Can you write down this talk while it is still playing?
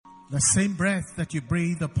The same breath that you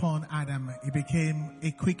breathed upon Adam, it became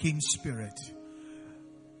a quickening spirit.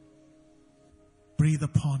 Breathe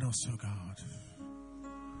upon us, O God,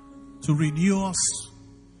 to renew us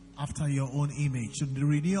after your own image, to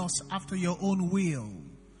renew us after your own will,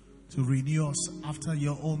 to renew us after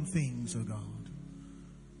your own things, O God.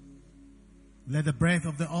 Let the breath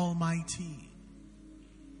of the Almighty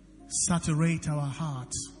saturate our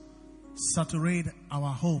hearts, saturate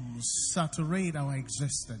our homes, saturate our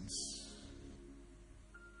existence.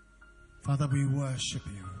 Father, we worship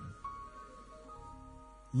you.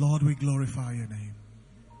 Lord, we glorify your name.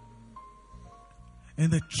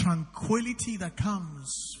 In the tranquility that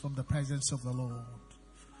comes from the presence of the Lord,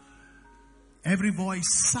 every voice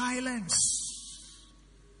silenced,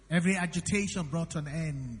 every agitation brought to an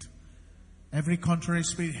end, every contrary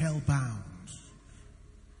spirit held bound.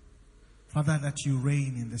 Father, that you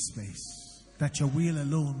reign in this place, that your will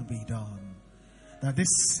alone be done, that this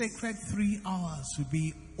sacred 3 hours will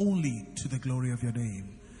be only to the glory of your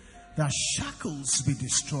name, that shackles be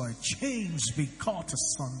destroyed, chains be caught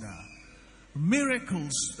asunder,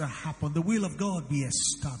 miracles that happen, the will of God be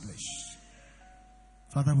established.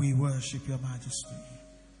 Father, we worship your majesty.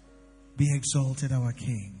 Be exalted, our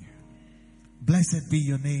King. Blessed be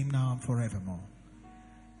your name now and forevermore.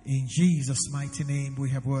 In Jesus' mighty name we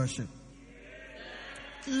have worshipped.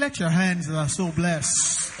 Let your hands that are so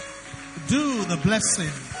blessed do the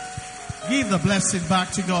blessing. Give the blessing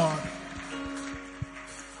back to God.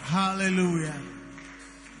 Hallelujah.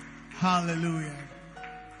 Hallelujah.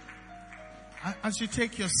 As you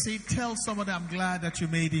take your seat, tell somebody, I'm glad that you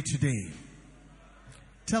made it today.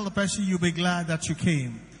 Tell the person you'll be glad that you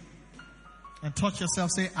came. And touch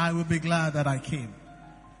yourself, say, I will be glad that I came.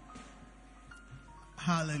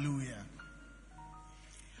 Hallelujah.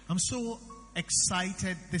 I'm so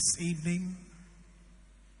excited this evening.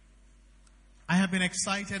 I have been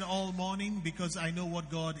excited all morning because I know what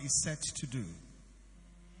God is set to do.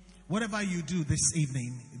 Whatever you do this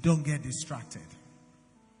evening, don't get distracted.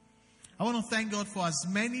 I want to thank God for as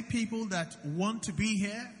many people that want to be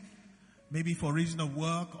here, maybe for reason of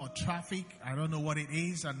work or traffic. I don't know what it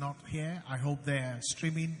is, are not here. I hope they're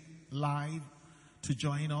streaming live to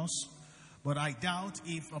join us. But I doubt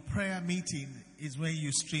if a prayer meeting is where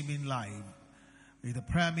you're streaming live. With a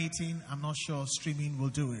prayer meeting, I'm not sure streaming will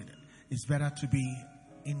do it. It's better to be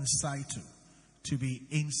in situ, to be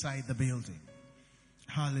inside the building.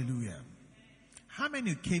 Hallelujah. How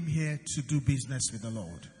many came here to do business with the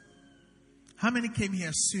Lord? How many came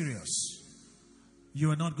here serious?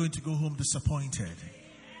 You are not going to go home disappointed.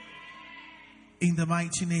 In the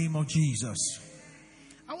mighty name of Jesus.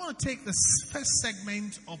 I want to take the first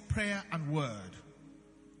segment of prayer and word.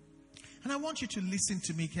 And I want you to listen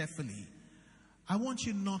to me carefully. I want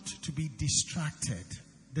you not to be distracted.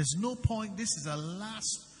 There's no point. This is the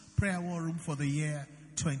last prayer war room for the year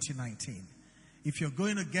 2019. If you're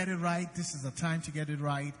going to get it right, this is the time to get it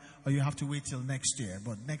right, or you have to wait till next year.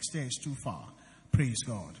 But next year is too far. Praise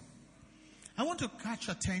God. I want to catch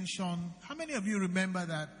attention. How many of you remember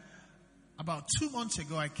that about 2 months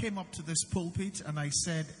ago, I came up to this pulpit and I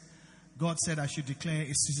said, God said I should declare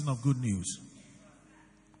a season of good news.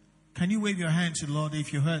 Can you wave your hand to the Lord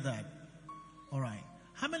if you heard that? All right.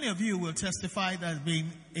 How many of you will testify there's been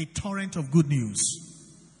a torrent of good news?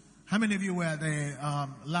 How many of you were at the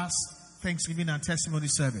last Thanksgiving and testimony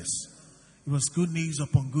service? It was good news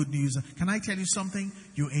upon good news. Can I tell you something?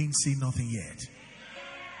 You ain't seen nothing yet.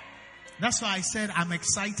 That's why I said I'm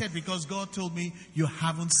excited, because God told me you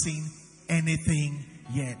haven't seen anything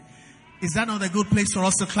yet. Is that not a good place for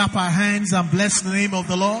us to clap our hands and bless the name of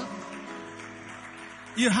the Lord?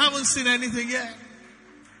 You haven't seen anything yet.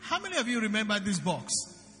 How many of you remember this box?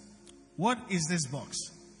 What is this box?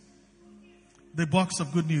 The box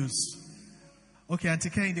of good news. Okay, Auntie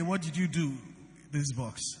Kende, what did you do this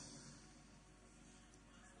box?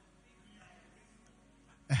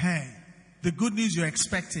 Hey, the good news you're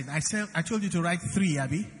expecting. I told you to write 3,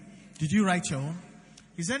 Abby. Did you write your own?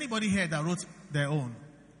 Is anybody here that wrote their own?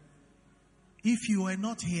 If you were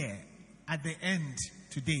not here at the end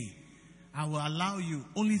today, I will allow you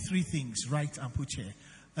only 3 things, write and put here.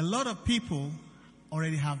 A lot of people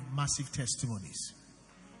already have massive testimonies.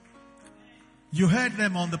 You heard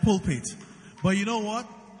them on the pulpit. But you know what?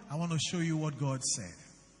 I want to show you what God said.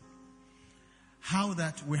 How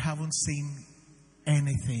that we haven't seen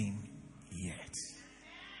anything yet.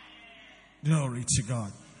 Glory to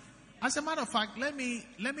God. As a matter of fact, let me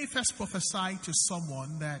first prophesy to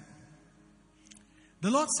someone that the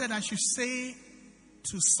Lord said I should say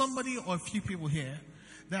to somebody or a few people here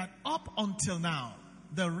that up until now,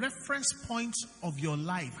 the reference point of your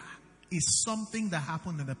life is something that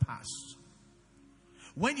happened in the past.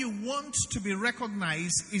 When you want to be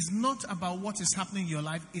recognized, it's not about what is happening in your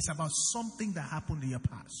life. It's about something that happened in your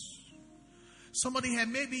past. Somebody here,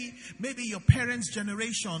 maybe your parents'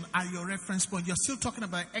 generation are your reference point. You're still talking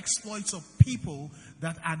about exploits of people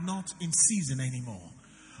that are not in season anymore.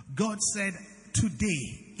 God said,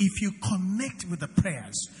 today, if you connect with the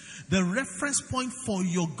prayers, the reference point for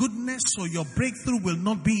your goodness or your breakthrough will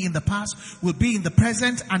not be in the past, will be in the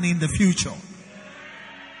present and in the future.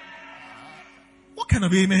 What kind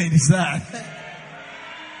of amen is that?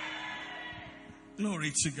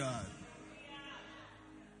 Glory to God.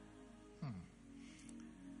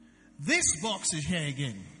 This box is here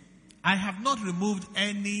again. I have not removed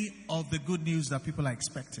any of the good news that people are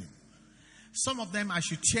expecting. Some of them I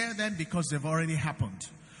should share them because they've already happened.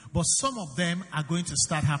 But some of them are going to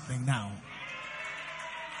start happening now.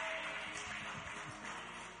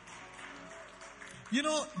 You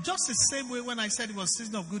know, just the same way when I said it was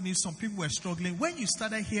season of good news, some people were struggling. When you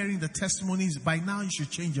started hearing the testimonies, by now you should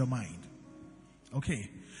change your mind. Okay.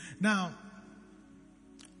 Now,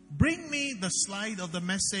 bring me the slide of the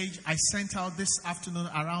message I sent out this afternoon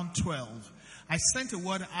around 12. I sent a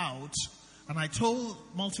word out and I told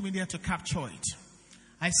multimedia to capture it.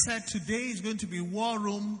 I said today is going to be war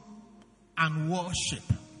room and worship.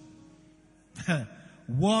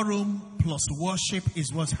 War room plus worship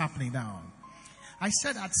is what's happening now. I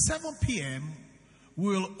said at 7 p.m.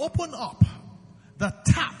 we will open up the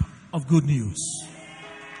tap of good news.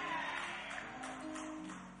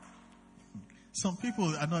 Some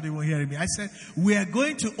people are not even hearing me. I said we are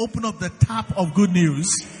going to open up the tap of good news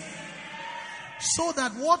so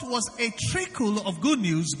that what was a trickle of good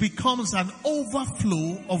news becomes an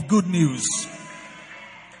overflow of good news.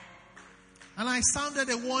 And I sounded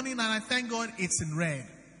a warning and I thank God it's in red.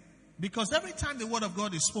 Because every time the word of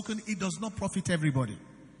God is spoken, it does not profit everybody.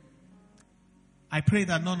 I pray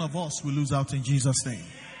that none of us will lose out in Jesus' name.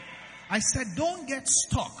 I said don't get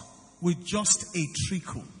stuck with just a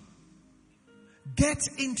trickle. Get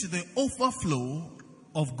into the overflow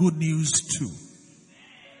of good news too.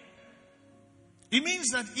 It means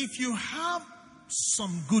that if you have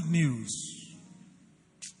some good news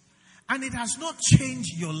and it has not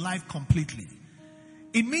changed your life completely,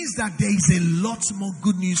 it means that there is a lot more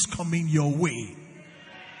good news coming your way.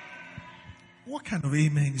 What kind of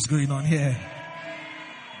amen is going on here?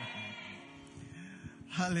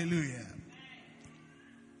 Hallelujah.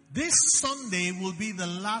 This Sunday will be the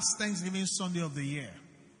last Thanksgiving Sunday of the year.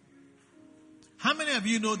 How many of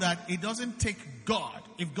you know that it doesn't take God?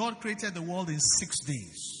 If God created the world in 6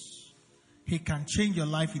 days, He can change your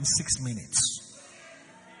life in 6 minutes.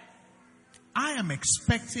 I am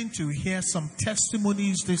expecting to hear some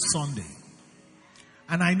testimonies this Sunday.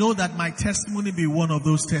 And I know that my testimony will be one of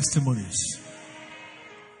those testimonies.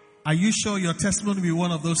 Are you sure your testimony will be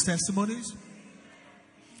one of those testimonies?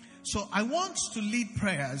 So I want to lead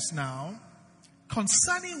prayers now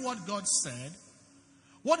concerning what God said.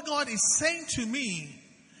 What God is saying to me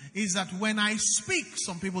is that when I speak,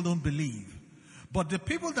 some people don't believe. But the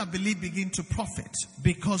people that believe begin to profit.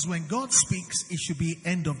 Because when God speaks, it should be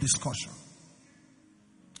end of discussion.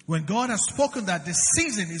 When God has spoken that the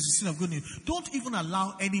season is the season of good news, don't even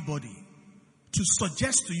allow anybody to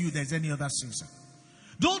suggest to you there's any other season.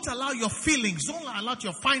 Don't allow your feelings, don't allow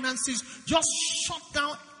your finances, just shut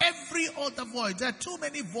down every other voice. There are too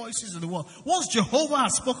many voices in the world. Once Jehovah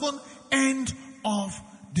has spoken, end of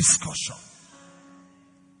discussion.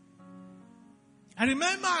 I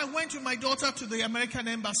remember I went with my daughter to the American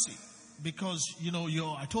embassy because,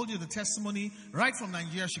 I told you the testimony. Right from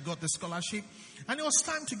Nigeria, she got the scholarship. And it was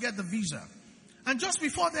time to get the visa. And just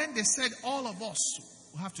before then, they said all of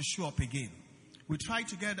us will have to show up again. We tried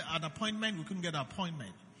to get an appointment. We couldn't get an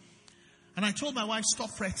appointment. And I told my wife,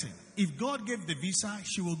 stop fretting. If God gave the visa,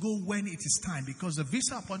 she will go when it is time. Because the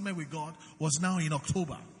visa appointment with God was now in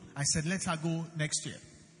October. I said, let her go next year.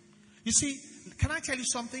 You see, can I tell you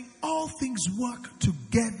something? All things work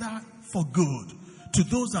together for good to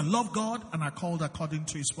those that love God and are called according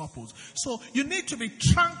to His purpose. So you need to be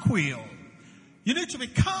tranquil. You need to be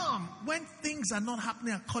calm when things are not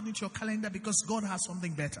happening according to your calendar because God has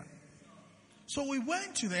something better. So we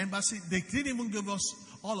went to the embassy. They didn't even give us,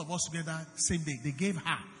 all of us together, same day. They gave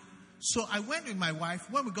her. So I went with my wife.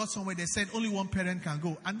 When we got somewhere, they said only one parent can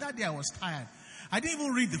go. And that day I was tired. I didn't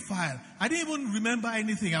even read the file. I didn't even remember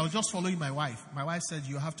anything. I was just following my wife. My wife said,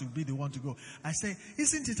 you have to be the one to go. I said,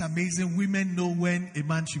 isn't it amazing women know when a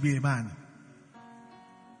man should be a man?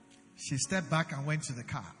 She stepped back and went to the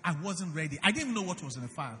car. I wasn't ready. I didn't even know what was in the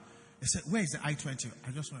file. They said, where is the I-20?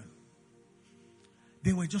 I just went.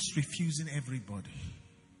 They were just refusing everybody.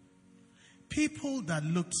 People that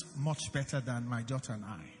looked much better than my daughter and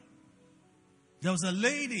I. There was a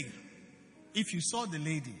lady. If you saw the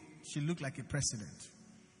lady, she looked like a president.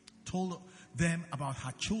 Told them about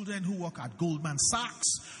her children who work at Goldman Sachs,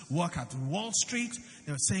 work at Wall Street.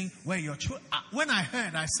 They were saying, where your children? When I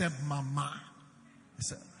heard, I said, Mama. I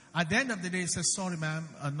said, at the end of the day, he said, sorry, ma'am,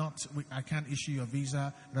 I can't issue your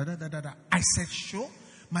visa. I said, sure.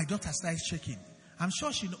 My daughter started shaking. I'm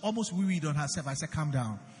sure she almost wearied on herself. I said, calm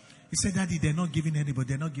down. He said, Daddy, they're not giving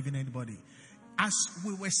anybody. As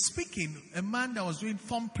we were speaking, a man that was doing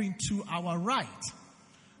thumbprint to our right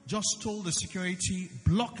just told the security,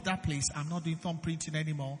 block that place. I'm not doing thumbprinting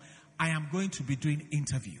anymore. I am going to be doing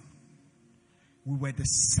interview. We were the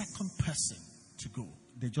second person to go.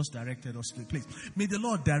 They just directed us to the place. May the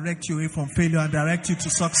Lord direct you away from failure and direct you to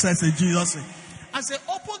success in Jesus' name. As they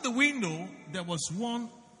opened the window, there was one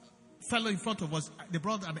fellow in front of us. They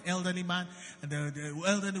brought an elderly man and the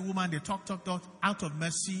elderly woman. They talked. Out of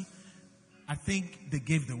mercy, I think they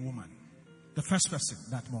gave the woman, the first person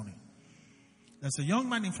that morning. There's a young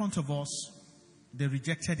man in front of us. They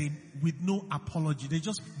rejected him with no apology. They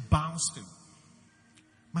just bounced him.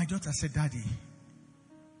 My daughter said, Daddy,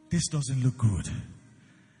 this doesn't look good.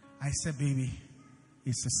 I said, baby,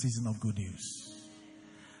 it's a season of good news.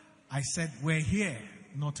 I said, we're here,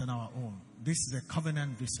 not on our own. This is a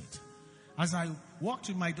covenant visit. As I walked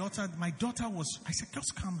with my daughter I said,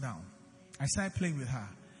 just calm down. I started playing with her.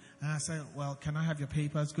 And I said, well, can I have your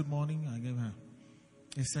papers? Good morning. I gave her.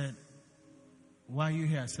 He said, why are you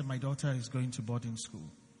here? I said, my daughter is going to boarding school.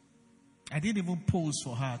 I didn't even pose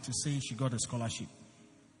for her to say she got a scholarship.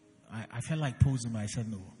 I felt like posing, but I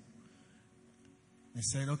said no. He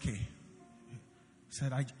said, okay.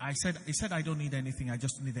 He said, I don't need anything. I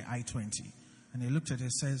just need the I-20. And he looked at it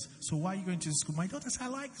and says, so why are you going to the school? My daughter said, I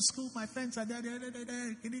like the school. My friends are there.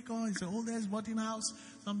 Can you go? He said, oh, there's boarding house.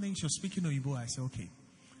 Something. She was speaking Oyibo. I said, okay.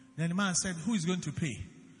 Then the man said, who is going to pay?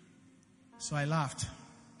 So I laughed.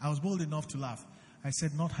 I was bold enough to laugh. I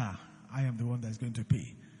said, not her. I am the one that's going to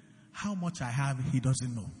pay. How much I have, he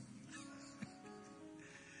doesn't know.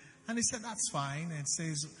 And he said, that's fine. And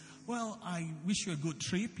says, well, I wish you a good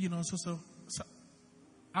trip. So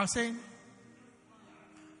I was saying,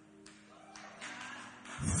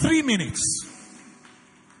 3 minutes.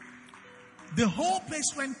 The whole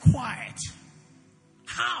place went quiet.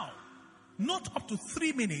 How? Not up to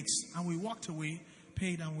 3 minutes. And we walked away,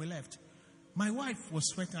 paid, and we left. My wife was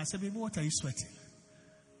sweating. I said, baby, what are you sweating?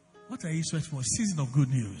 What are you sweating for? Season of good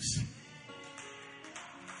news.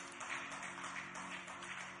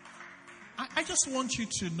 I just want you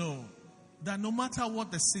to know that no matter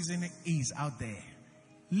what the season is out there,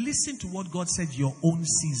 listen to what God said your own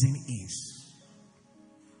season is.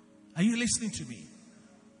 Are you listening to me?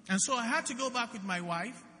 And so I had to go back with my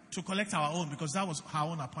wife to collect our own because that was her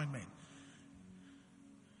own appointment.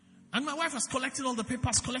 And my wife was collecting all the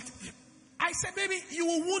papers, I said, baby, you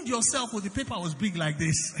will wound yourself when the paper was big like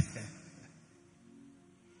this.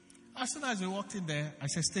 As soon as we walked in there, I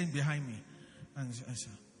said, stay behind me. And I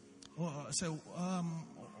said,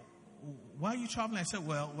 why are you traveling? I said,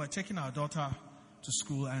 well, we're taking our daughter to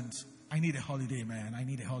school and I need a holiday, man. I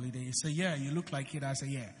need a holiday. He said, yeah, you look like it. I said,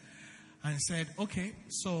 yeah. And he said, okay,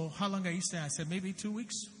 so how long are you staying? I said, maybe 2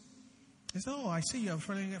 weeks. He said, oh, I see you're a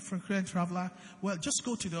frequent traveler. Well, just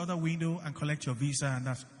go to the other window and collect your visa, and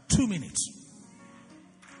that's 2 minutes.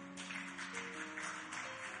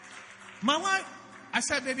 My wife, I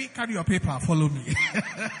said, baby, carry your paper, follow me.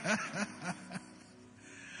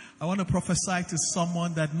 I want to prophesy to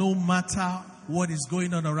someone that no matter what is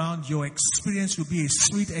going on around, your experience will be a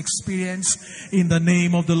sweet experience in the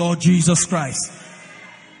name of the Lord Jesus Christ.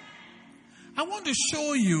 I want to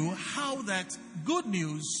show you how that good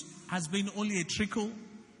news has been only a trickle.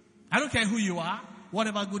 I don't care who you are.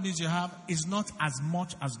 Whatever good news you have is not as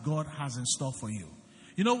much as God has in store for you.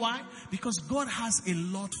 You know why? Because God has a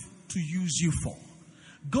lot to use you for.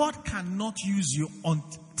 God cannot use you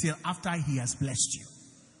until after He has blessed you.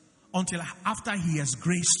 Until after He has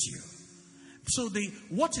graced you. So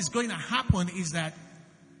what is going to happen is that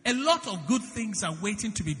a lot of good things are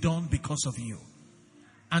waiting to be done because of you.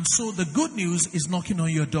 And so the good news is knocking on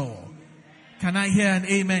your door. Can I hear an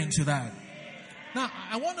amen to that? Now,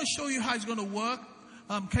 I want to show you how it's going to work.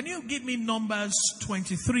 Can you give me Numbers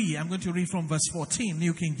 23? I'm going to read from verse 14,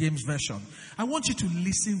 New King James Version. I want you to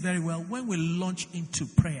listen very well. When we launch into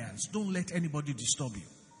prayers, don't let anybody disturb you.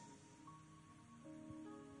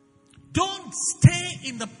 Don't stay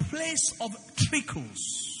in the place of trickles.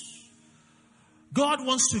 God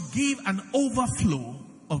wants to give an overflow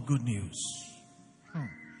of good news.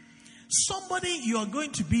 Somebody, you are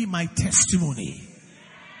going to be my testimony.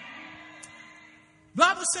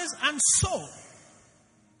 Bible says, and so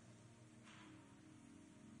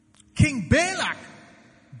King Balak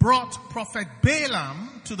brought prophet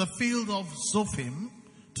Balaam to the field of Zophim,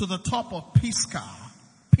 to the top of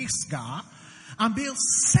Pisgah, and built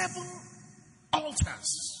 7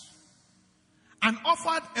 altars, and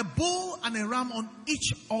offered a bull and a ram on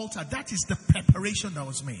each altar. That is the preparation that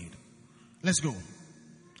was made. Let's go.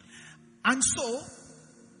 And so,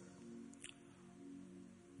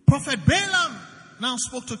 Prophet Balaam now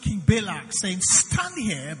spoke to King Balak, saying, stand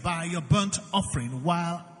here by your burnt offering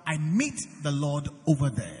while I meet the Lord over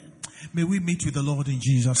there. May we meet with the Lord in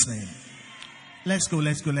Jesus' name. Let's go.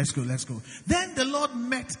 Then the Lord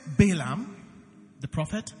met Balaam, the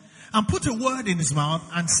prophet, and put a word in his mouth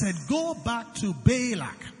and said, go back to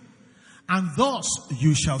Balak, and thus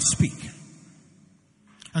you shall speak.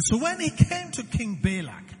 And so when he came to King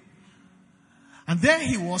Balak, and there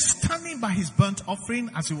he was standing by his burnt offering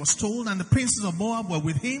as he was told, and the princes of Moab were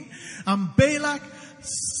with him, and Balak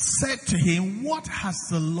said to him, what has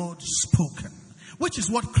the Lord spoken? Which is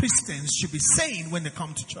what Christians should be saying when they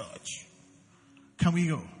come to church. Can we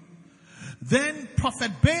go? Then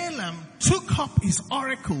Prophet Balaam took up his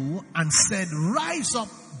oracle and said, rise up,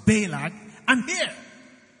 Balak, and hear.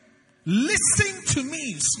 Listen to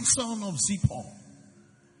me, son of Zippor.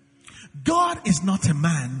 God is not a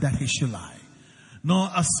man that he should lie, nor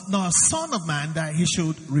a son of man that he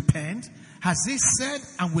should repent. Has he said,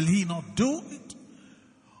 and will he not do it?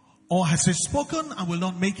 Or has he spoken, and will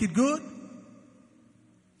not make it good?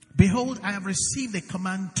 Behold, I have received a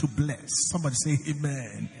command to bless. Somebody say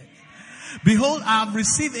amen. Behold, I have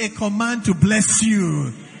received a command to bless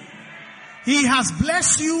you. He has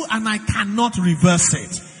blessed you, and I cannot reverse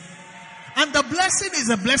it. And the blessing is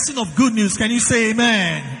a blessing of good news. Can you say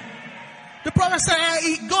amen? The prophet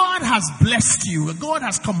said, God has blessed you. God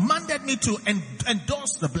has commanded me to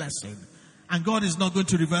endorse the blessing. And God is not going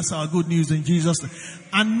to reverse our good news in Jesus' name.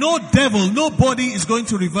 And no devil, nobody is going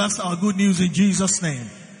to reverse our good news in Jesus' name.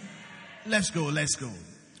 Let's go.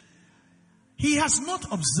 He has not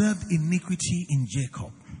observed iniquity in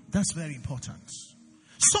Jacob. That's very important.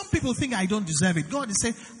 Some people think I don't deserve it. God is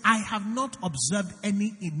saying, I have not observed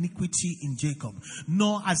any iniquity in Jacob,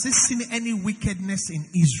 nor has he seen any wickedness in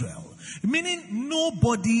Israel. Meaning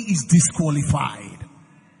nobody is disqualified.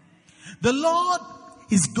 The Lord,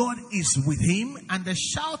 his God, is with him, and the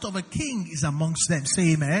shout of a king is amongst them.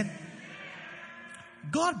 Say amen.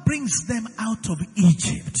 God brings them out of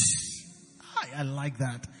Egypt. I like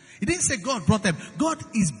that. He didn't say God brought them. God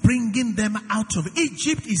is bringing them out of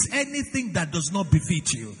Egypt. Is anything that does not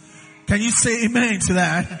befit you. Can you say amen to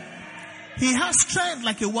that? He has strength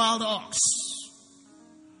like a wild ox.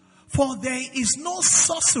 For there is no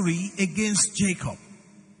sorcery against Jacob,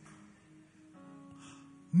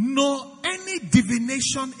 nor any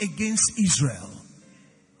divination against Israel.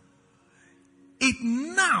 It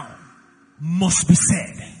now must be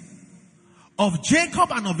said of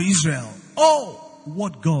Jacob and of Israel, oh,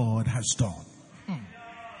 what God has done.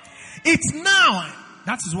 It now,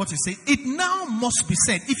 that is what he said, it now must be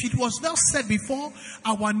said. If it was not said before,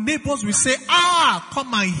 our neighbors will say,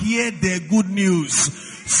 come and hear the good news.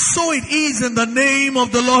 So it is in the name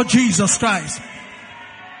of the Lord Jesus Christ.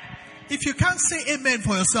 If you can't say amen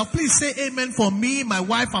for yourself, please say amen for me, my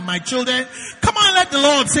wife, and my children. Come on, let the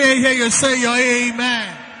Lord say your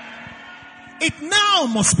amen. It now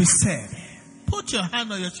must be said. Put your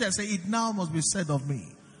hand on your chest. Say, it now must be said of me.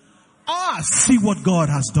 See what God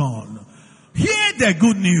has done. Hear the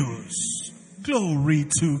good news. Glory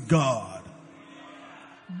to God.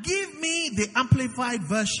 Give me the amplified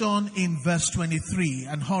version in verse 23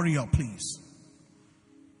 and hurry up, please.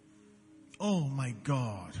 Oh my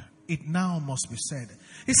God. It now must be said.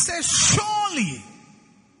 It says, surely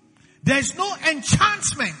there is no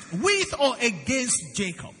enchantment with or against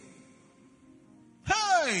Jacob.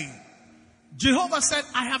 Hey! Jehovah said,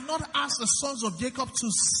 I have not asked the sons of Jacob to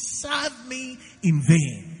serve me in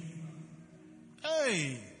vain.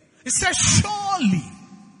 Hey. It says, surely.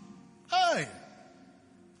 Hey.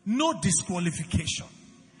 No disqualification.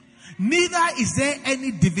 Neither is there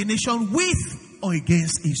any divination with or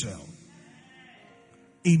against Israel.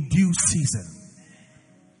 In due season.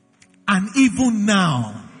 And even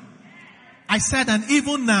now. I said, and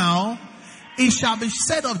even now, it shall be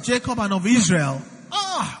said of Jacob and of Israel,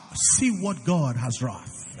 see what God has wrought.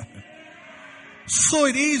 So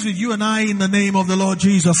it is with you and I in the name of the Lord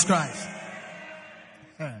Jesus Christ.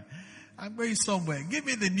 I'm going somewhere. Give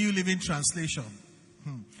me the New Living Translation.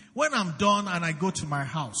 When I'm done and I go to my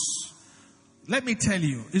house, let me tell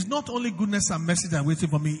you, it's not only goodness and mercy that are waiting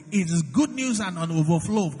for me. It is good news and an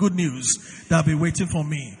overflow of good news that will be waiting for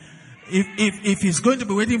me. If it's going to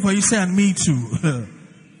be waiting for you, say, and me too.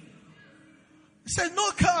 He said, no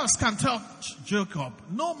curse can touch Jacob.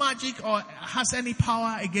 No magic or has any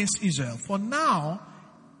power against Israel. For now,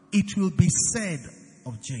 it will be said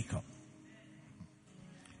of Jacob.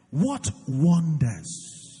 What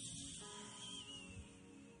wonders?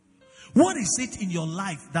 What is it in your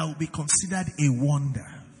life that will be considered a wonder?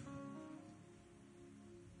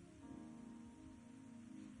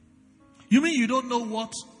 You mean you don't know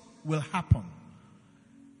what will happen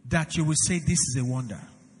that you will say this is a wonder?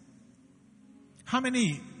 How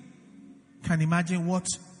many can imagine what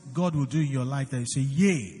God will do in your life that you say,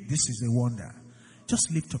 yay, this is a wonder?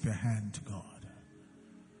 Just lift up your hand to God.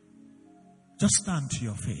 Just stand to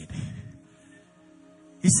your feet.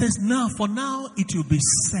 He says, now, for now, it will be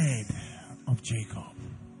said of Jacob.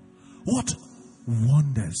 What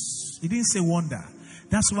wonders? He didn't say wonder.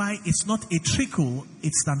 That's why it's not a trickle,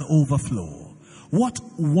 it's an overflow. What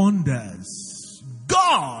wonders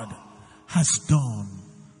God has done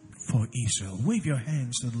for Israel. Wave your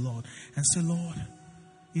hands to the Lord and say, Lord,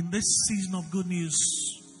 in this season of good news,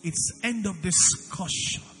 it's end of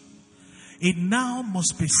discussion. It now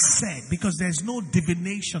must be said, because there's no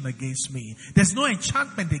divination against me. There's no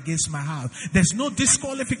enchantment against my house. There's no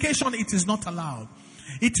disqualification. It is not allowed.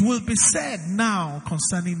 It will be said now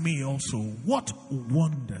concerning me also. What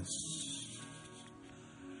wonders?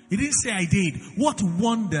 He didn't say I did. What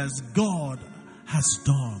wonders God has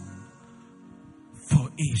done for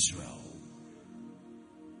Israel.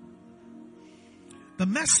 The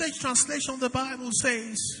Message translation of the Bible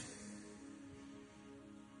says,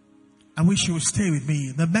 I wish you would stay with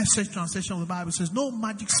me. The Message translation of the Bible says, no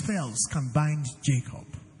magic spells can bind Jacob.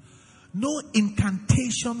 No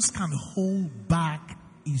incantations can hold back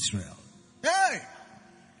Israel. Hey!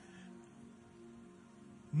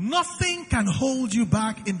 Nothing can hold you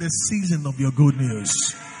back in the season of your good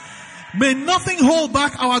news. May nothing hold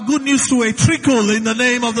back our good news to a trickle in the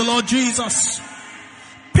name of the Lord Jesus.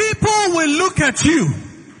 People will look at you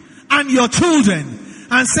and your children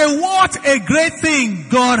and say, what a great thing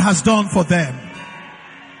God has done for them.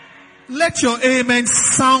 Let your amen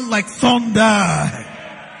sound like thunder.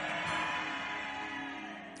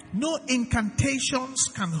 No incantations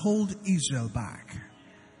can hold Israel back.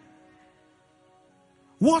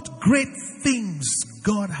 What great things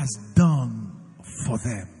God has done for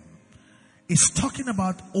them. It's talking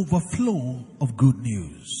about overflow of good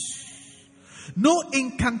news. No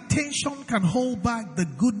incantation can hold back the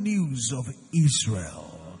good news of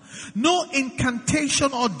Israel. No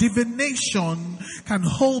incantation or divination can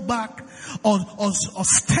hold back or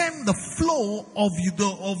stem the flow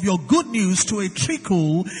of your good news to a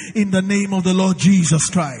trickle in the name of the Lord Jesus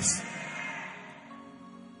Christ.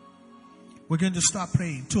 We're going to start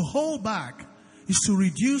praying. To hold back is to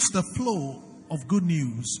reduce the flow of good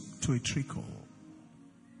news to a trickle.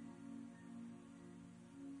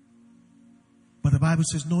 But the Bible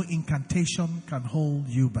says no incantation can hold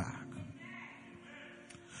you back.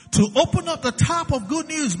 To open up the tap of good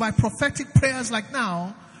news by prophetic prayers like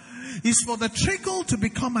now is for the trickle to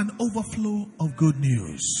become an overflow of good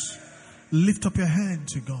news. Lift up your hand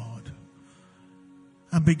to God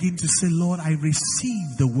and begin to say, Lord, I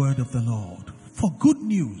receive the word of the Lord for good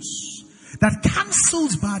news that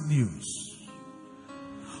cancels bad news.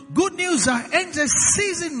 Good news that ends a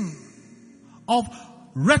season of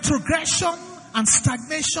retrogression and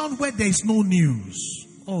stagnation where there is no news.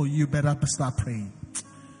 Oh, you better start praying.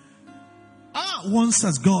 Once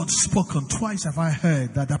has God spoken, twice have I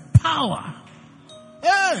heard that the power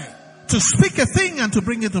to speak a thing and to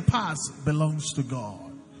bring it to pass belongs to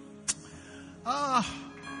God.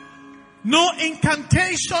 No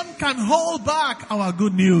incantation can hold back our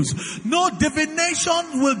good news. No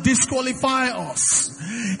divination will disqualify us.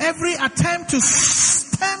 Every attempt to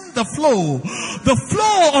stem the flow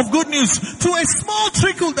of good news to a small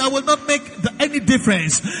trickle that will not make any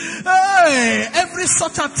difference. Every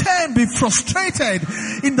such attempt be frustrated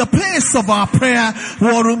in the place of our prayer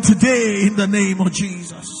war room today in the name of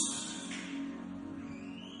Jesus.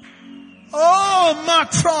 Oh,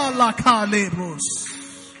 matra la calebros.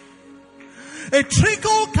 A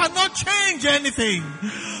trickle cannot change anything.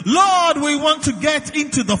 Lord, we want to get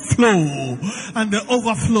into the flow and the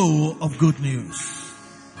overflow of good news.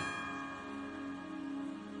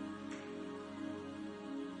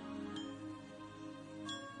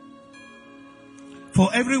 For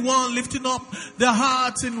everyone lifting up their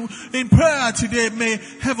hearts in prayer today, may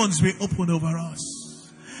heavens be open over us.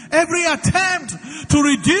 Every attempt to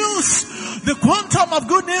reduce the quantum of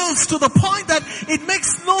good news to the point that it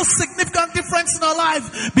makes no significant difference in our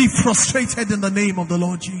life be frustrated in the name of the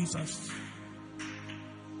Lord Jesus.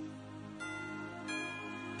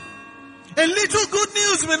 A little good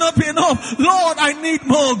news may not be enough. Lord, I need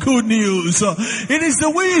more good news. It is the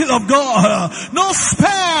will of God. No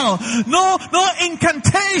spell, no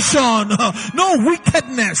incantation, no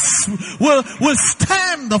wickedness will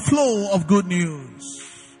stem the flow of good news.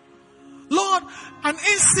 Lord, an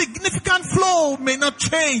insignificant flow may not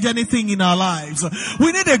change anything in our lives.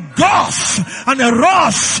 We need a gush and a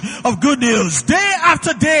rush of good news. Day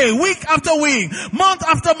after day, week after week, month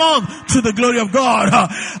after month, to the glory of God.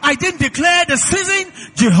 I didn't declare the season.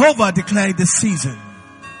 Jehovah declared the season.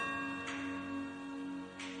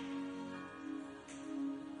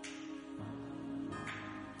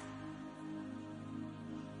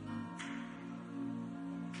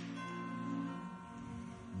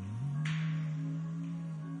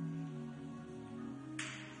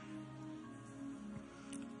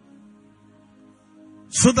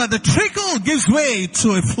 So that the trickle gives way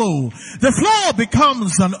to a flow. The flow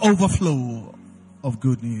becomes an overflow of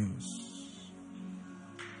good news.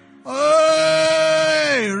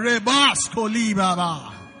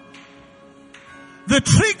 The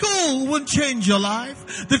trickle won't change your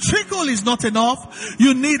life. The trickle is not enough.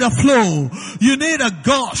 You need a flow. You need a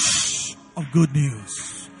gush of good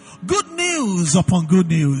news. Good news upon good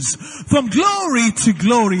news. From glory to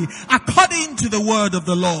glory, according to the word of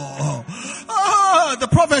the Lord. The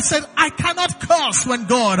prophet said, I cannot curse when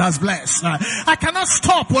God has blessed. I cannot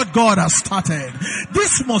stop what God has started.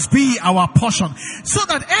 This must be our portion. So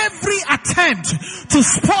that every attempt to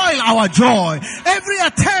spoil our joy, every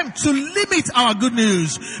attempt to limit our good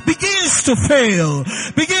news begins to fail,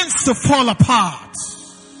 begins to fall apart.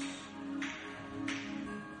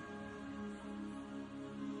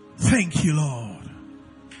 Thank you, Lord.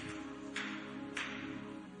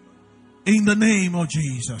 In the name of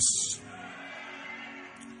Jesus.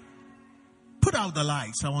 Put out the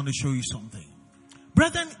lights. I want to show you something.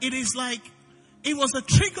 Brethren, it is like, it was a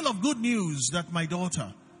trickle of good news that my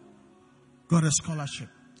daughter got a scholarship.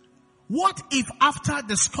 What if after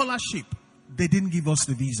the scholarship, they didn't give us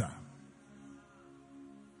the visa?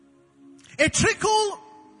 A trickle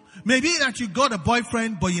may be that you got a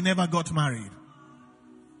boyfriend, but you never got married.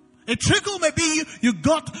 A trickle may be you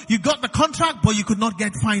got the contract, but you could not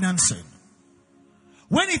get financing.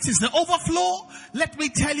 When it is the overflow, let me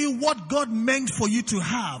tell you what God meant for you to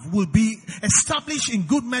have will be established in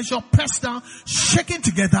good measure, pressed down, shaken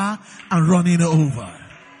together, and running over.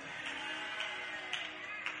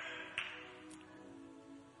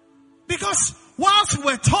 Because whilst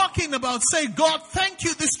we're talking about, say, God, thank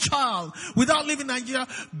you, this child, without leaving Nigeria,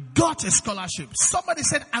 got a scholarship. Somebody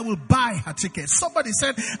said, I will buy her ticket. Somebody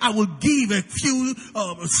said, I will give a few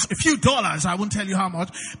dollars. I won't tell you how much.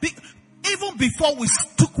 Even before we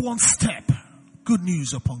took one step, good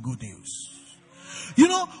news upon good news. You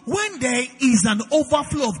know, when there is an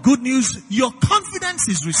overflow of good news, your confidence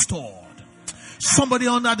is restored. Somebody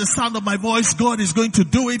under the sound of my voice, God is going to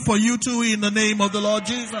do it for you too in the name of the Lord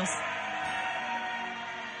Jesus.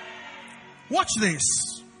 Watch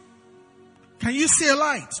this. Can you see a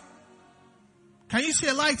light? Can you see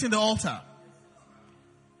a light in the altar?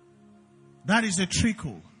 That is a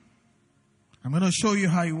trickle. I'm going to show you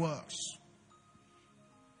how it works.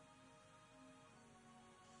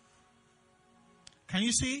 Can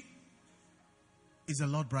you see? It's a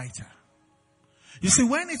lot brighter. You see,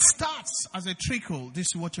 when it starts as a trickle, this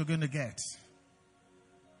is what you're going to get.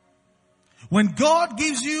 When God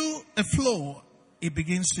gives you a flow, it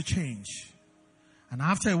begins to change. And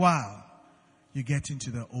after a while, you get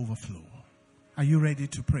into the overflow. Are you ready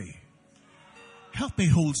to pray? Help me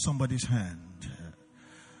hold somebody's hand.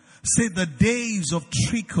 Say, the days of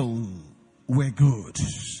trickle were good,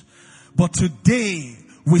 but today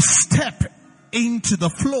we step into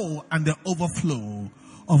the flow and the overflow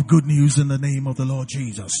of good news in the name of the Lord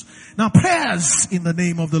Jesus. Now, prayers in the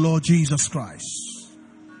name of the Lord Jesus Christ.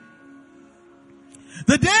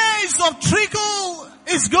 The days of trickle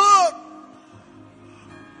is good,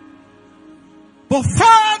 but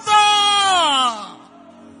Father,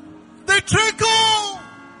 the trickle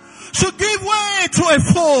should give way to a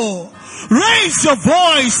flow. Raise your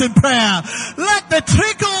voice in prayer. Let the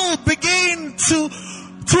trickle begin to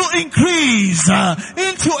increase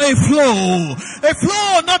into a flow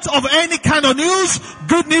not of any kind of news,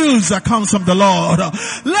 good news that comes from the Lord.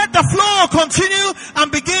 Let the flow continue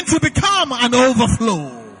and begin to become an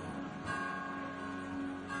overflow.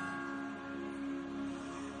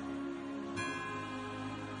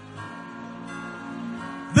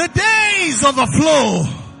 The days of the flow,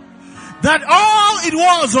 that all it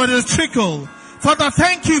was a trickle. Father,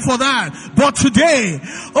 thank you for that. But today,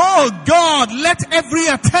 oh God, let every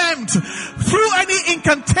attempt through any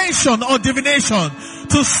incantation or divination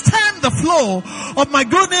to stem the flow of my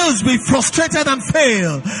good news be frustrated and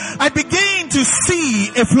fail. I begin to see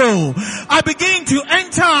a flow. I begin to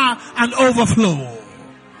enter an overflow.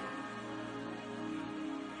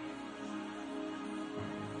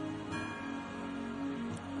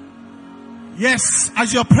 Yes,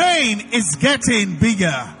 as you're praying, it's getting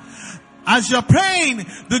bigger. As you're praying,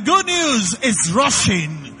 the good news is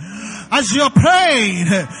rushing. As you're praying,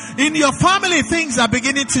 in your family, things are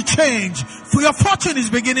beginning to change. For your fortune is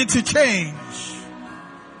beginning to change.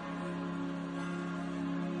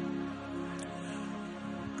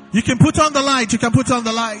 You can put on the light. You can put on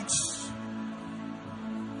the light.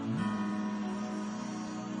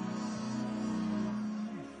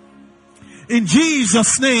 In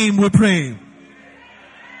Jesus' name we pray.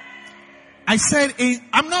 I said,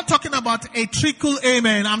 I'm not talking about a trickle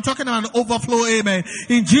amen. I'm talking about an overflow amen.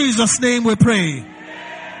 In Jesus' name we pray.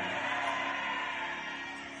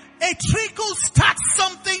 A trickle starts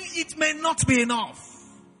something, it may not be enough.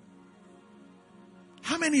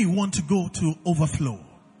 How many want to go to overflow?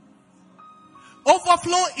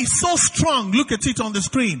 Overflow is so strong. Look at it on the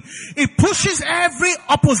screen. It pushes every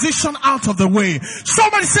opposition out of the way.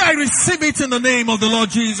 Somebody say, I receive it in the name of the Lord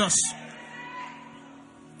Jesus.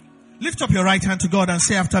 Lift up your right hand to God and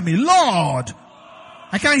say after me, Lord,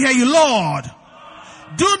 I can't hear you, Lord,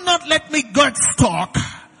 do not let me get stuck.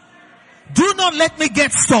 Do not let me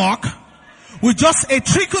get stuck with just a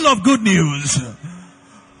trickle of good news.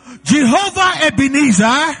 Jehovah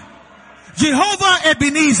Ebenezer, Jehovah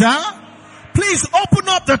Ebenezer, please open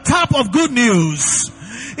up the tap of good news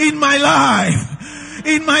in my life,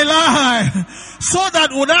 so that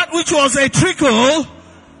that which was a trickle,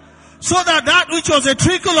 that which was a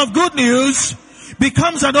trickle of good news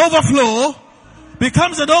becomes an overflow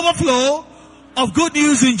of good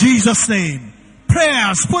news in Jesus' name.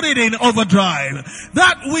 Prayers, put it in overdrive.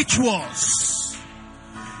 That which was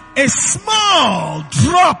a small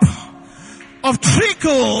drop of a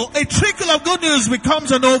trickle of good news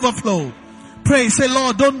becomes an overflow. Pray, say,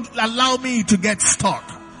 Lord, don't allow me to get stuck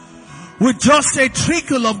with just a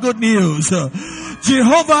trickle of good news.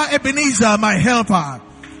 Jehovah Ebenezer, my helper,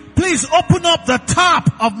 please open up the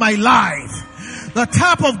tap of my life, the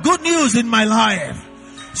tap of good news in my life,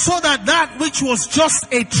 so that which was just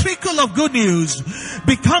a trickle of good news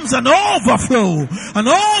becomes an overflow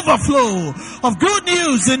of good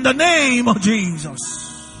news in the name of Jesus.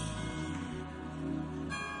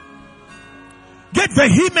 Get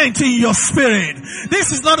vehement in your spirit.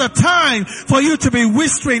 This is not a time for you to be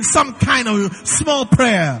whispering some kind of small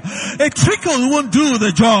prayer. A trickle won't do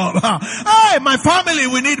the job. Hey, my family,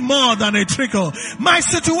 we need more than a trickle. My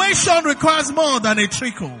situation requires more than a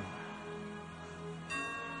trickle.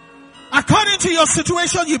 According to your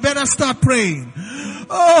situation, you better start praying.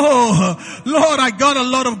 Oh, Lord, I got a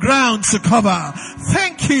lot of ground to cover.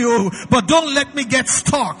 Thank you, but don't let me get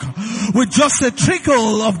stuck with just a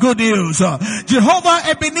trickle of good news. Jehovah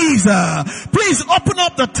Ebenezer, please open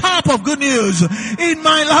up the tap of good news in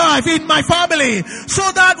my life, in my family, so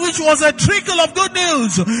that which was a trickle of good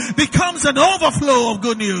news becomes an overflow of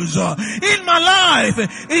good news in my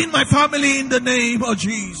life, in my family, in the name of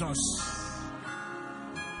Jesus.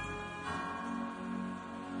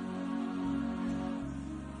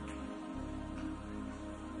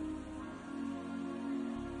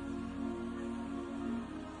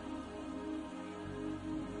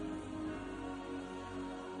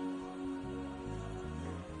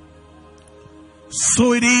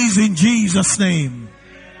 So it is in Jesus' name.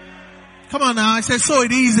 Come on now. I said, so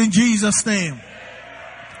it is in Jesus' name.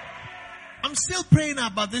 I'm still praying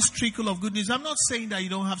about this trickle of good news. I'm not saying that you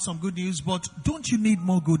don't have some good news, but don't you need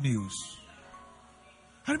more good news?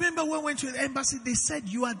 I remember when we went to the embassy, they said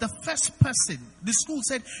you are the first person. The school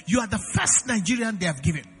said you are the first Nigerian they have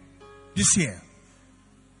given this year.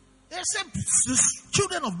 They said the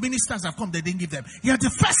children of ministers have come, they didn't give them. You are the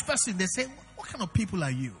first person. They said, what kind of people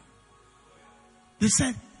are you? They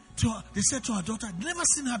said to our daughter, never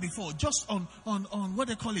seen her before, just on what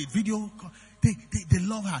they call it, video. They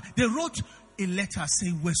love her. They wrote a letter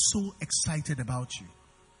saying, we're so excited about you.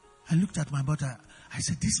 I looked at my daughter. I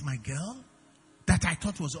said, this is my girl that I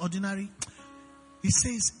thought was ordinary. He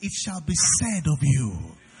says, it shall be said of you,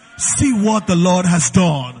 see what the Lord has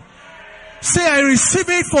done. Say, I receive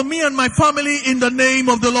it for me and my family in the name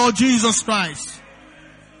of the Lord Jesus Christ.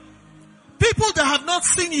 People that have not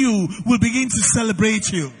seen you will begin to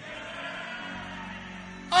celebrate you.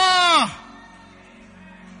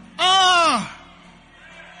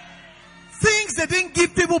 Things they didn't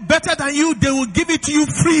give people better than you, they will give it to you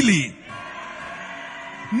freely.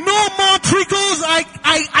 No more trickles.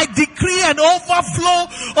 I decree an overflow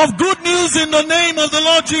of good news in the name of the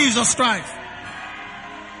Lord Jesus Christ.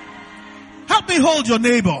 Help me hold your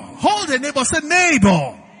neighbor. Hold the neighbor. Say,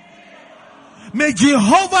 neighbor. May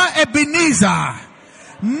Jehovah Ebenezer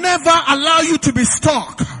never allow you to be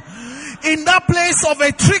stuck in that place of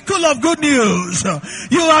a trickle of good news.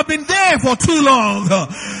 You have been there for too long.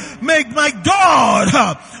 May my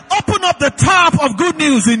God open up the tap of good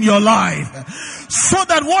news in your life, so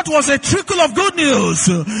that what was a trickle of good news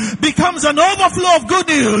becomes an overflow of good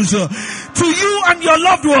news to you and your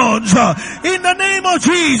loved ones. In the name of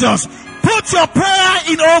Jesus, put your prayer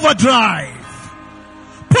in overdrive.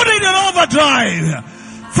 Put it in overdrive.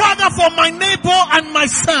 Father, for my neighbor and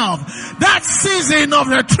myself, that season of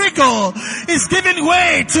the trickle is giving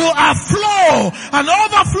way to a flow, an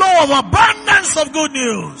overflow of abundance of good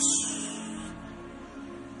news.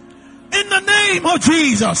 In the name of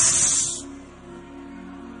Jesus.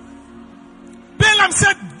 Balaam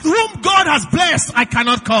said, whom God has blessed, I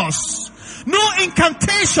cannot curse. No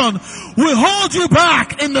incantation will hold you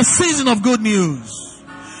back in the season of good news.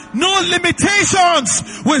 No limitations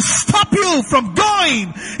will stop you from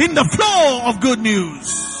going in the flow of good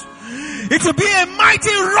news. It will be a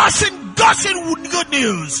mighty rushing, gushing good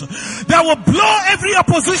news that will blow every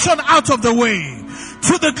opposition out of the way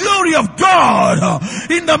to the glory of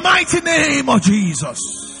God in the mighty name of Jesus.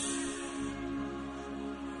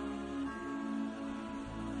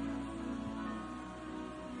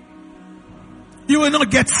 You will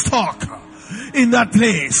not get stuck in that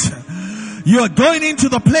place. You are going into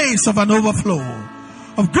the place of an overflow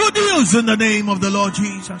of good news in the name of the Lord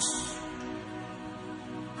Jesus.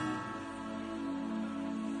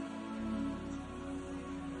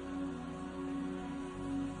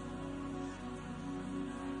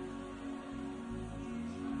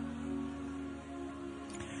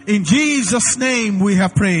 In Jesus' name we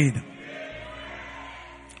have prayed.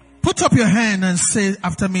 Put up your hand and say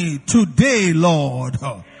after me, today, Lord.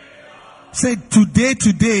 Say,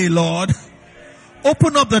 today, Lord.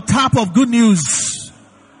 Open up the tap of good news.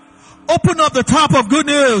 Open up the tap of good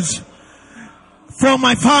news for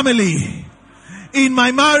my family, in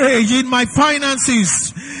my marriage, in my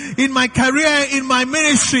finances, in my career, in my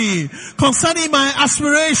ministry, concerning my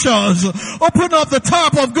aspirations. Open up the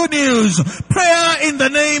tap of good news. Prayer in the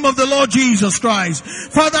name of the Lord Jesus Christ.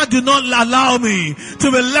 Father, do not allow me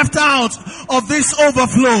to be left out of this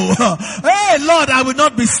overflow. Hey, Lord, I will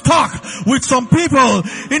not be stuck with some people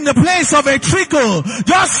in the place of a trickle,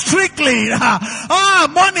 just trickling.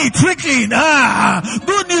 Money trickling.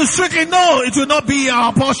 Good news trickling. No, it will not be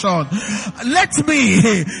our portion. Let me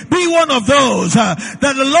be one of those that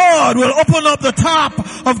the Lord will open up the tap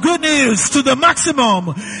of good news to the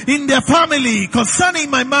maximum in their family, concerning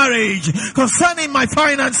my marriage, concerning my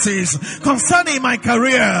finances, concerning my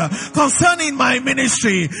career, concerning my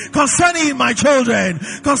ministry, concerning my children,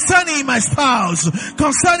 concerning my spouse,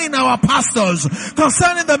 concerning our pastors,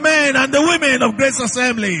 concerning the men and the women of Grace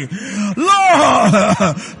Assembly.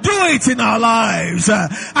 Lord, do it in our lives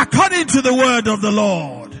according to the word of the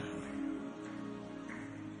Lord.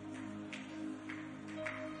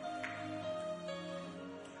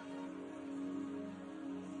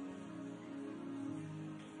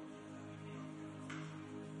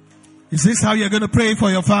 Is this how you're going to pray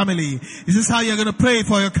for your family? Is this how you're going to pray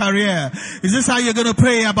for your career? Is this how you're going to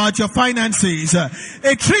pray about your finances?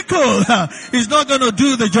 A trickle is not going to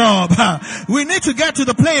do the job. We need to get to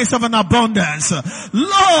the place of an abundance.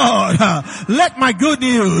 Lord, let my good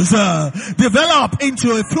news develop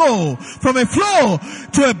into a flow, from a flow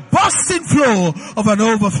to a bursting flow of an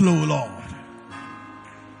overflow, Lord.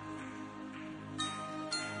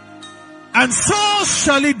 And so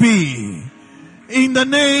shall it be. In the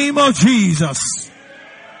name of Jesus.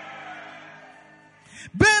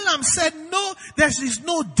 Balaam said, no, there is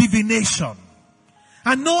no divination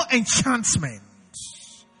and no enchantment.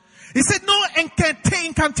 He said, no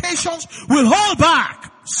incantations will hold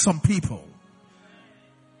back some people.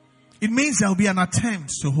 It means there will be an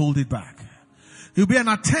attempt to hold it back. It will be an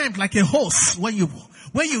attempt like a hose. When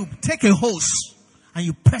you take a hose and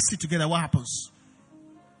you press it together, what happens?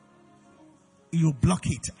 You block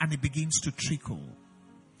it and it begins to trickle.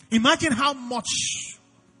 Imagine how much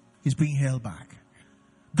is being held back.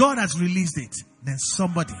 God has released it. Then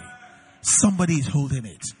somebody is holding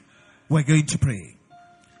it. We're going to pray.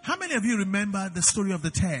 How many of you remember the story of the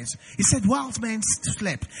tares? He said, wild men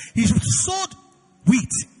slept. He sowed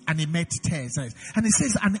wheat and he met tares. And he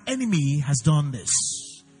says, an enemy has done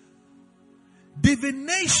this.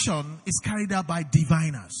 Divination is carried out by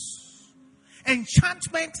diviners.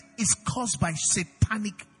 Enchantment is caused by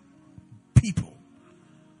satanic people.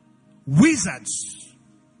 Wizards,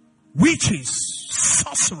 witches,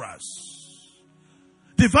 sorcerers.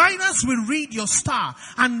 Diviners will read your star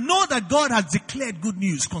and know that God has declared good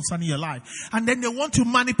news concerning your life. And then they want to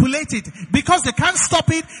manipulate it. Because they can't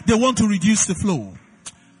stop it, they want to reduce the flow.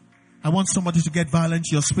 I want somebody to get violent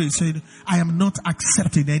to your spirit, saying, I am not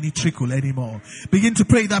accepting any trickle anymore. Begin to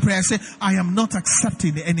pray that prayer. Say, I am not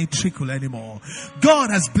accepting any trickle anymore. God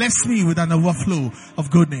has blessed me with an overflow of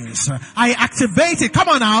goodness. I activate it. Come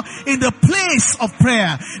on now. In the place of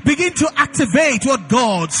prayer, begin to activate what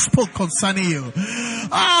God spoke concerning you.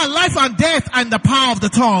 Life and death and the power of the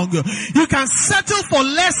tongue. You can settle for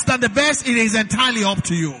less than the best. It is entirely up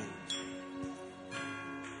to you.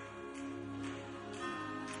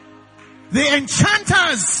 The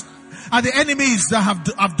enchanters are the enemies that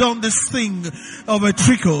have done this thing of a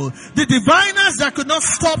trickle. The diviners that could not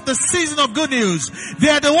stop the season of good news. They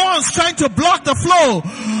are the ones trying to block the flow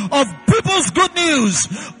of people's good news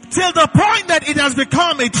till the point that it has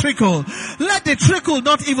become a trickle. Let the trickle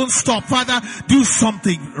not even stop. Father, do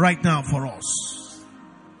something right now for us.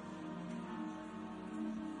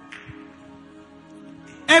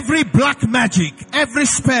 Every black magic, every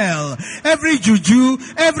spell, every juju,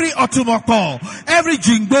 every otumoko, every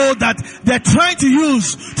jingo that they're trying to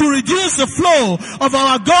use to reduce the flow of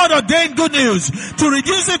our God-ordained good news, to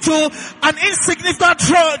reduce it to an insignificant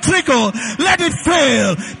trickle, let it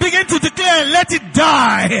fail. Begin to declare, let it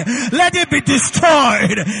die. Let it be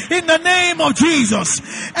destroyed in the name of Jesus.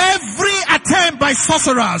 Every attempt by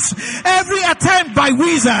sorcerers, every attempt by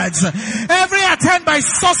wizards, every attempt by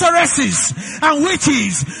sorceresses and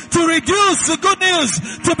witches to reduce the good news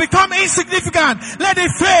to become insignificant. Let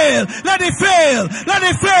it fail. Let it fail. Let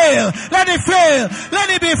it fail. Let it fail.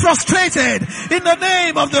 Let it be frustrated in the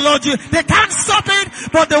name of the Lord Jesus. They can't stop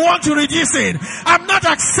it, but they want to reduce it. I'm not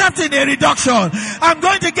accepting a reduction. I'm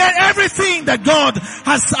going to get everything that God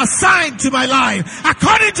has assigned to my life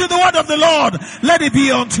according to the word of the Lord. Let it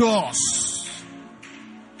be unto us.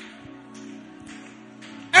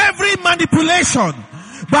 Every manipulation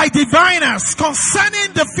by diviners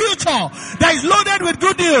concerning the future that is loaded with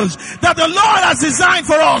good news that the Lord has designed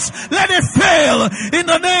for us, let it fail in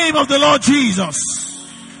the name of the Lord Jesus.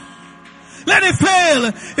 Let it fail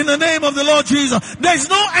in the name of the Lord Jesus. There's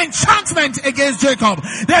no enchantment against Jacob.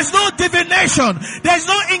 There's no divination. There's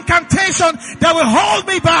no incantation that will hold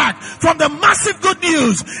me back from the massive good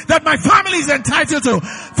news that my family is entitled to,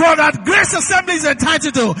 for that Grace Assembly is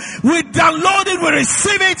entitled to. We download it, we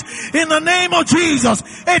receive it in the name of Jesus.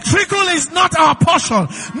 A trickle is not our portion.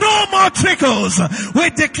 No more trickles. We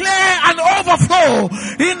declare an overflow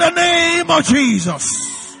in the name of Jesus.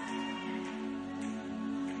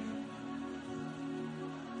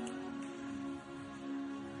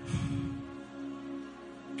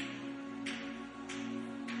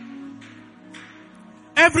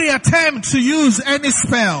 Every attempt to use any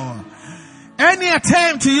spell, any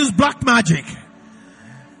attempt to use black magic,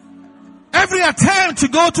 every attempt to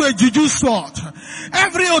go to a juju spot,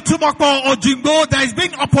 every otumoko or jingo that is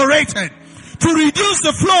being operated to reduce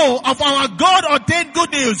the flow of our God-ordained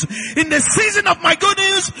good news. In the season of my good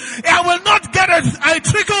news, I will not get a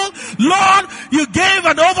trickle. Lord, you gave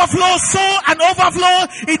an overflow, so an overflow,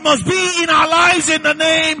 it must be in our lives in the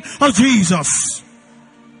name of Jesus.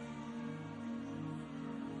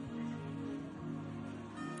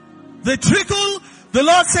 The trickle, the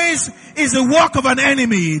Lord says, is the work of an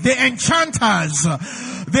enemy. The enchanters,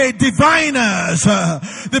 the diviners,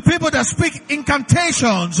 the people that speak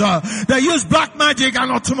incantations, that use black magic and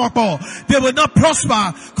otumoko, they will not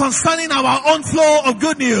prosper concerning our own flow of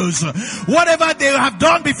good news. Whatever they have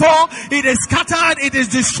done before, it is scattered, it is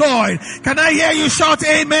destroyed. Can I hear you shout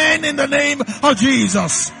amen in the name of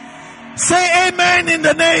Jesus? Say amen in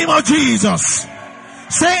the name of Jesus.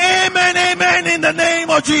 Say amen, amen in the name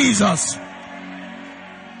of Jesus.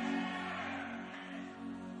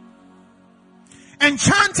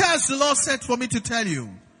 Enchanters, the Lord said for me to tell you,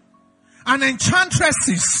 and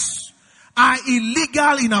enchantresses are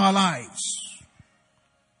illegal in our lives.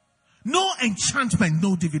 No enchantment,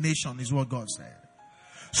 no divination is what God said.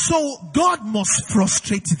 So God must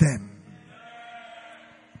frustrate them.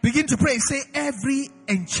 Begin to pray. Say every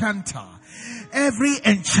enchanter, every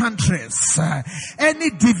enchantress, any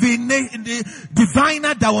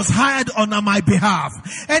diviner that was hired on my behalf,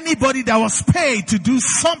 anybody that was paid to do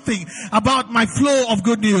something about my flow of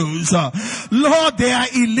good news, Lord, they are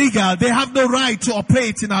illegal. They have no right to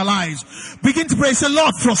operate in our lives. Begin to pray. Say,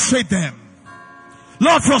 Lord, frustrate them.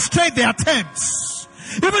 Lord, frustrate their attempts.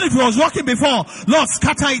 Even if it was working before, Lord,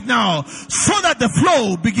 scatter it now so that the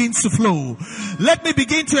flow begins to flow. Let me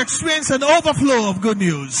begin to experience an overflow of good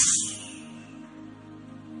news.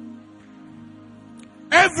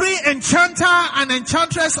 Every enchanter and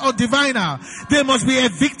enchantress or diviner, they must be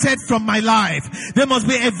evicted from my life. They must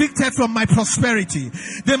be evicted from my prosperity.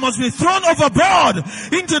 They must be thrown overboard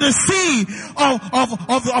into the sea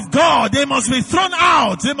of God. They must be thrown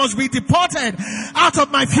out. They must be deported out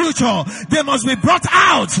of my future. They must be brought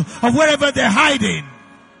out of wherever they're hiding.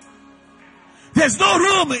 There's no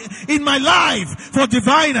room in my life for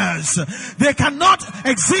diviners. They cannot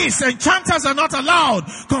exist. Enchanters are not allowed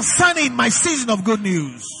concerning my season of good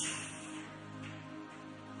news.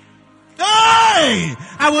 Hey!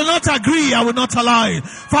 I will not agree. I will not allow it.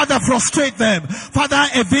 Father, frustrate them. Father,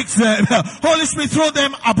 evict them. Holy Spirit, throw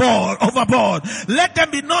them overboard. Let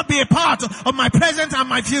them not be a part of my present and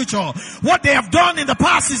my future. What they have done in the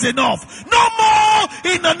past is enough. No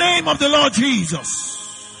more in the name of the Lord Jesus.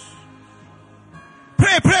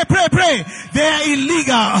 Pray. They are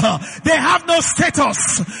illegal. They have no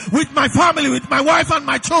status with my family, with my wife and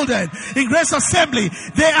my children in Grace Assembly.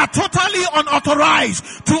 They are totally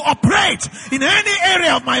unauthorized to operate in any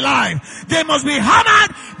area of my life. They must be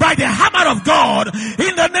hammered by the hammer of God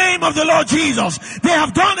in the name of the Lord Jesus. They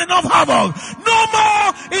have done enough havoc. No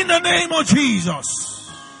more in the name of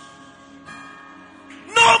Jesus.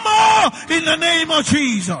 No more in the name of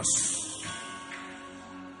Jesus.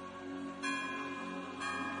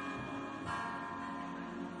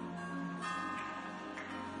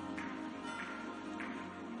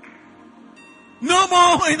 No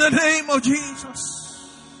more in the name of Jesus.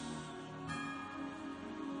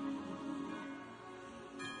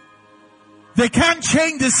 They can't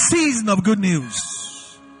change the season of good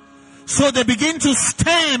news. So they begin to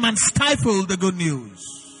stem and stifle the good news.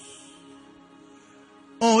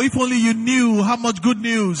 Oh, if only you knew how much good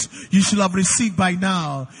news you should have received by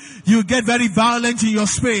now. You get very violent in your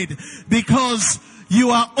spirit because you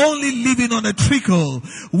are only living on a trickle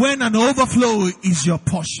when an overflow is your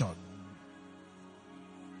portion.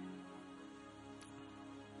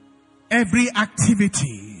 Every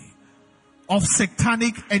activity of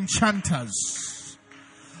satanic enchanters,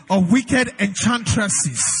 of wicked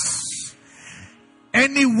enchantresses,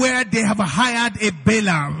 anywhere they have hired a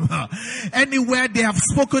Balaam, anywhere they have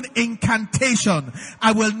spoken incantation,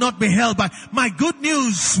 I will not be held back. My good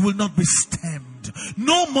news will not be stemmed.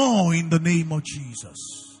 No more in the name of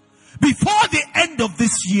Jesus. Before the end of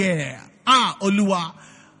this year, Oluwa,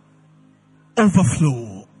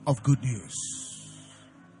 overflow of good news.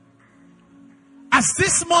 As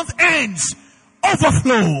this month ends,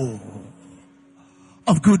 overflow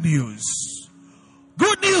of good news.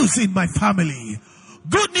 Good news in my family.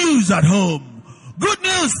 Good news at home. Good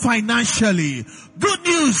news financially. Good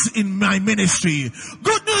news in my ministry.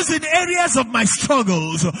 Good news in areas of my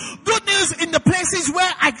struggles. Good news in the places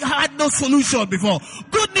where I had no solution before.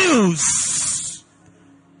 Good news.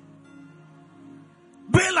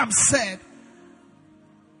 Balaam said,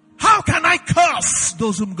 how can I curse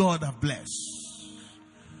those whom God have blessed?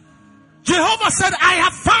 Jehovah said, I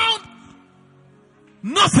have found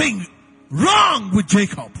nothing wrong with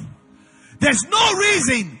Jacob. There's no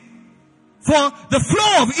reason for the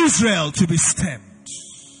flow of Israel to be stemmed.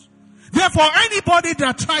 Therefore, anybody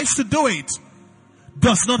that tries to do it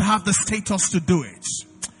does not have the status to do it.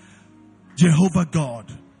 Jehovah God,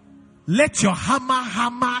 let your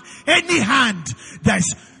hammer any hand that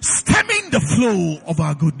is stemming the flow of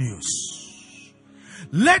our good news.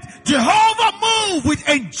 Let Jehovah move with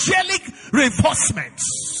angelic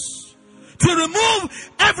reinforcements to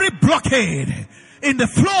remove every blockade in the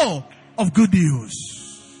flow of good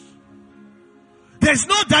news. There's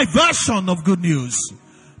no diversion of good news.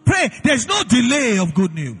 Pray, there's no delay of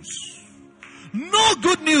good news. No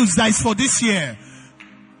good news that is for this year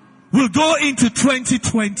will go into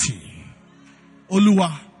 2020.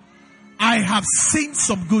 Oluwa, I have seen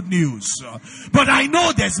some good news, but I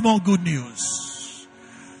know there's more good news.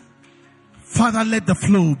 Father, let the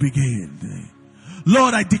flow begin.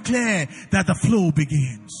 Lord, I declare that the flow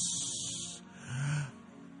begins.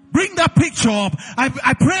 Bring that picture up.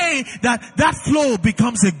 I pray that that flow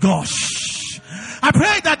becomes a gush. I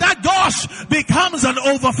pray that that gush becomes an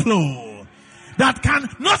overflow. That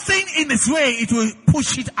nothing in its way, it will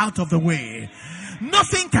push it out of the way.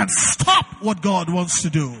 Nothing can stop what God wants to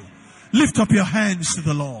do. Lift up your hands to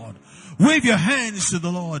the Lord. Wave your hands to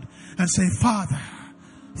the Lord and say, Father,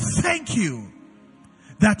 thank you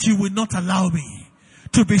that you will not allow me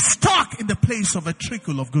to be stuck in the place of a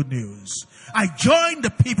trickle of good news. I join the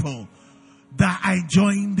people that are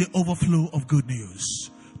enjoying the overflow of good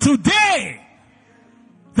news. Today,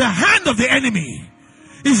 the hand of the enemy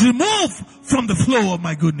is removed from the flow of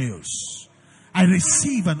my good news. I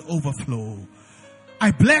receive an overflow.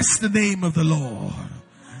 I bless the name of the Lord.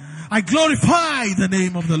 I glorify the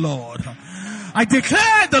name of the Lord. I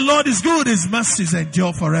declare the Lord is good, His mercies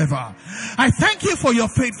endure forever. I thank you for your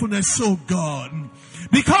faithfulness, oh God.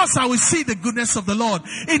 Because I will see the goodness of the Lord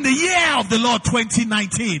in the year of the Lord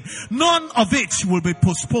 2019. None of it will be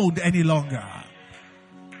postponed any longer.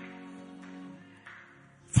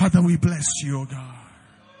 Father, we bless you, oh God.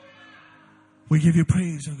 We give you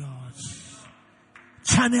praise, oh God.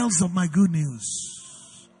 Channels of my good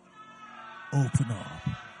news, open up.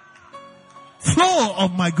 Flow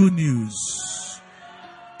of my good news,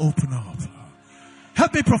 open up.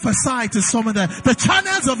 Help me prophesy to someone that the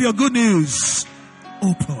channels of your good news,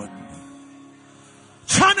 open.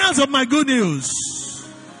 Channels of my good news,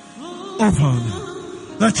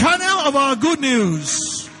 open. The channel of our good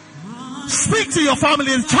news. Speak to your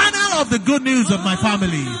family. The channel of the good news of my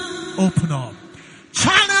family, open up.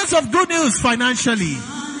 Channels of good news financially,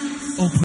 open.